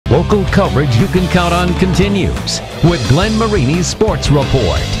Local coverage you can count on continues with Glenn Marini's Sports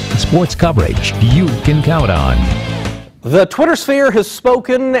Report. Sports coverage you can count on. The Twitter sphere has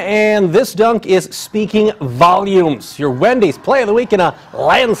spoken, and this dunk is speaking volumes. Your Wendy's Play of the Week in a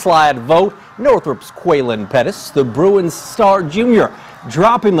landslide vote. Northrop's Qualen Pettus, the Bruins star junior,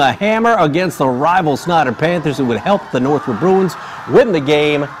 dropping the hammer against the rival Snyder Panthers, who would help the Northrop Bruins win the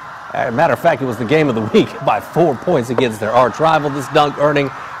game. As a matter of fact, it was the game of the week by 4 points against their arch rival. This dunk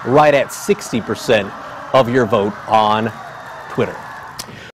earning right at 60% of your vote on Twitter.